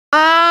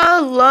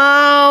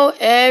Hello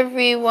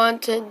everyone,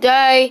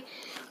 today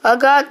I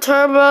got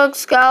Turbo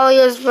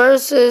xcalius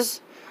versus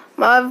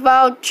my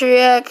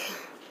valtryek.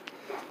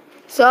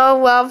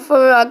 So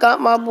I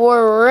got my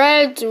boy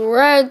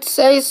Red,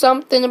 say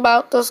something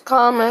about those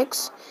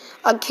comics.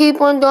 I keep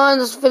on doing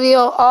this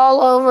video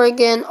all over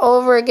again,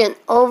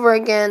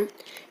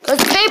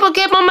 because people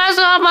keep on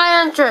messing up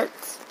my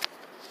entrance.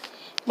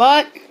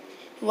 But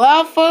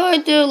without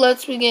further ado,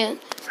 let's begin.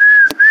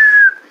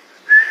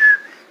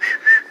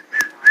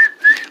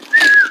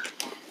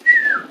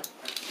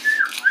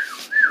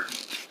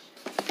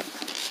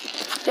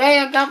 Today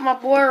I got my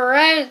boy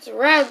Red,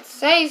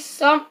 say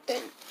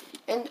something.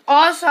 And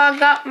also I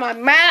got my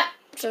map.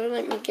 So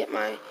let me get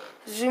my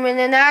zoom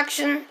in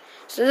action.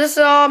 So this is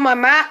all my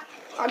map.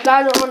 I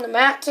got it on the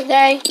map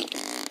today.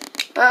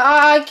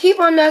 I keep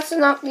on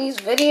messing up these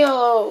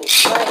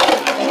videos.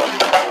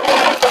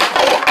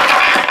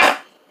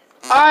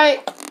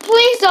 Alright,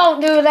 please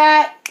don't do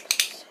that.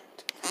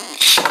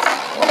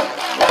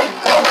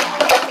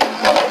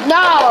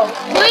 No,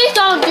 please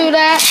don't do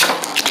that.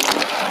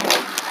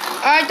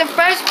 Alright, the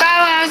first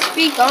battle has to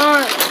be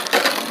gone.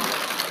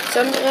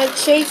 So I'm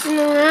chasing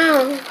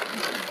around.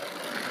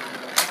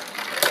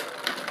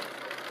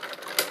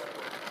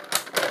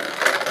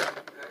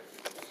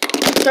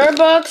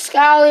 Turbo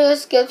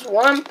xcalius gets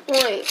 1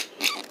 point.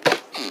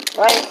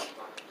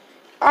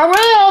 I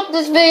really hope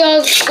this video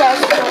is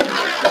successful.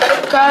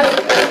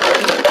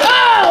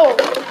 Oh!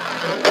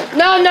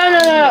 No.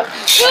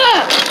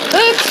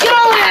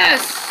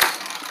 xcalius!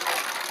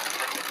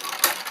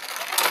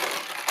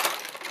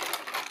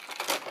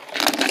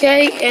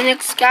 Okay, and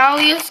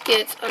xcalius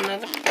gets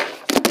another point.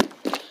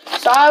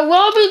 So I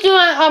will be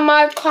doing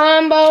my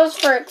combos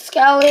for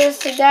xcalius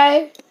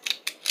today.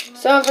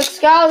 So if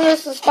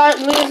xcalius is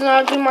starting losing,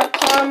 I'll do my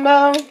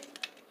combo. Do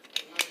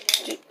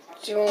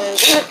you want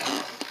to do it?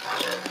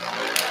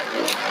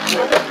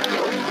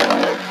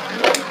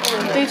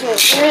 3, 2,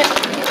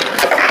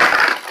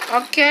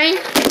 1, okay.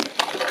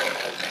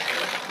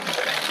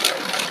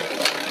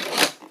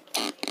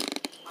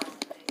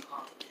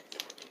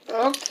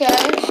 Okay.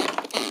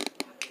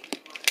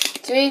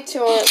 3, 2,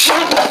 1.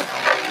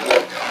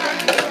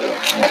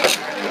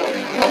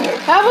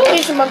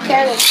 Evolution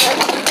mechanics.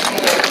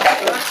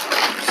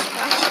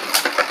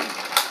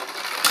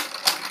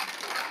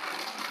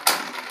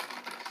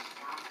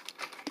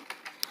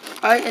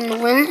 Alright, and the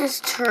winner is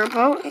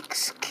Turbo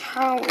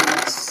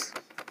xcalius.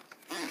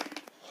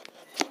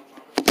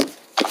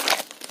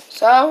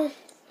 So,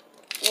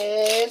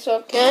 it's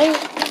okay.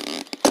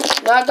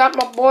 Now I got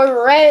my boy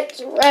Red,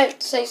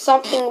 say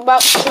something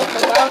about the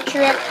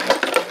valtryek.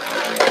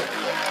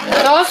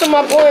 And also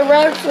my boy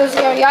Red was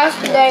here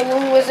yesterday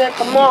when we was at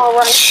the mall,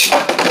 right?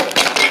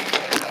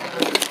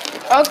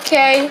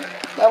 Okay,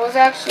 that was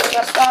actually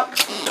messed up.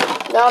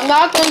 Now I'm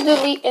not going to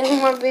delete any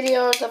more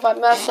videos if I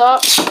mess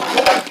up.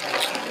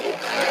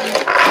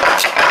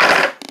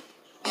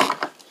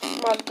 Oh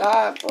my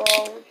god, bro.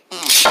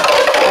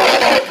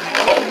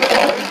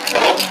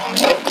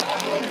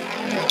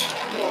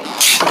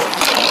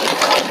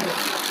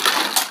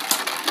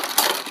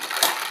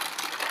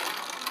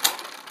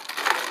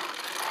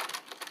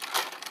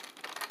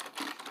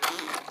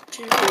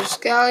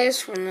 xcalius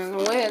for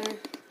another win.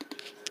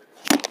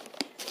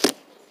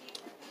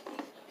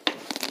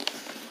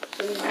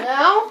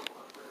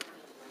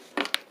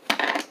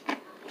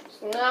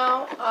 So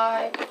now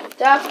I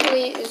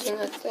definitely is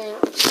gonna think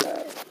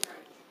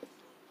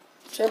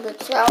Turbo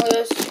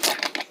xcalius.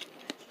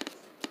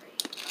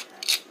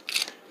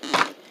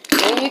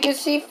 And you can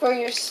see for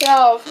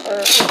yourself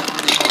Turbo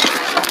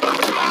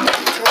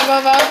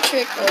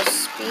valtryek or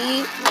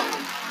speed.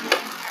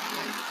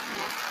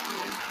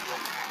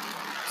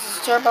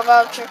 Turbo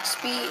valtryek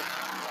speed.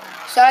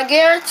 So I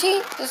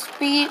guarantee the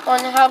speed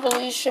on the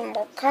evolution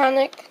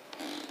mechanic.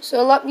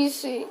 So let me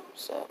see.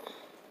 So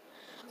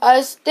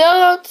I still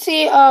don't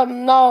see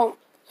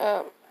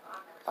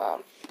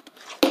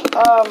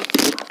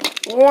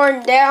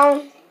worn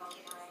down.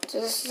 So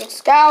this is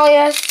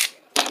xcalius.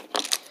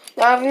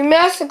 Now if you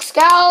miss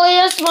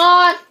xcalius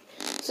mod,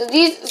 so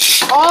these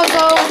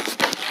also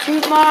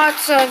 2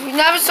 mods. So if you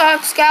never saw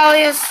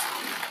xcalius,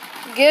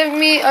 give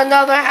me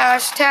another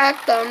hashtag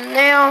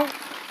thumbnail.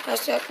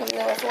 Hashtag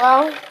thumbnail as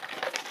well.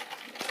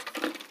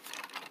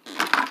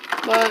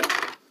 But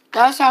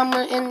that's how I'm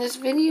going to end this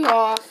video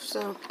off.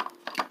 So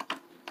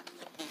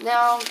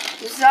now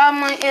this is how I'm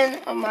going to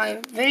end my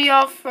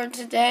video for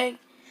today.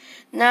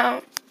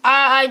 Now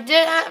I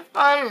did have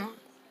fun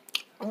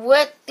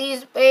with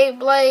these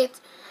Beyblades.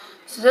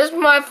 So this is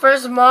my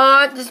first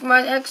mod. This is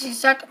my actually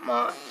second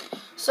mod.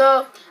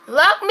 So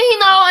let me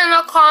know in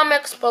the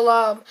comments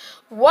below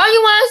what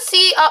you want to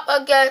see up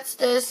against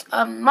this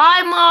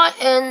my mod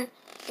and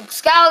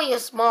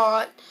xcalius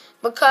mod,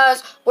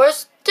 because we're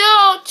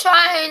still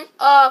trying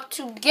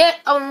to get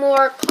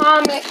more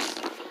comics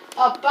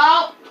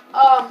about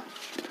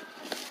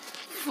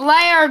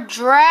Flare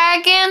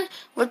Dragon.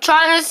 We're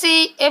trying to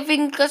see if we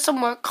can get some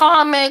more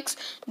comics,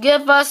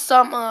 give us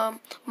some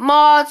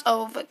mods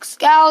of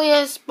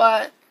xcalius,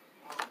 but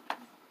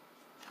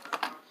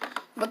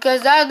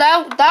Because that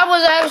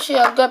was actually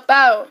a good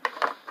battle.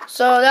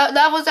 So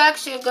that was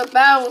actually a good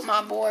battle with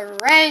my boy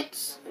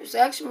Reds. It was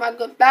actually my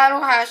good battle.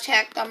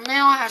 Hashtag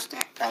thumbnail.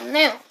 Hashtag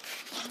thumbnail.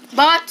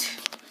 But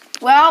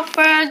without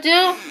further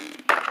ado,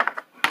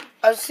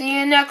 I'll see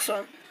you next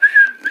one.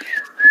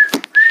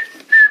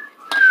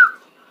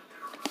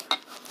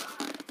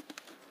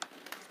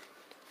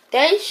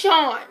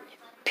 Deshaun,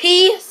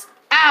 peace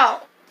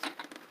out.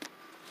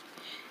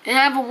 And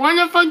have a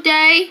wonderful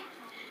day.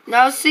 And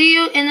I'll see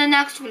you in the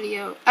next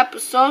video.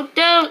 Episode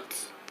 2.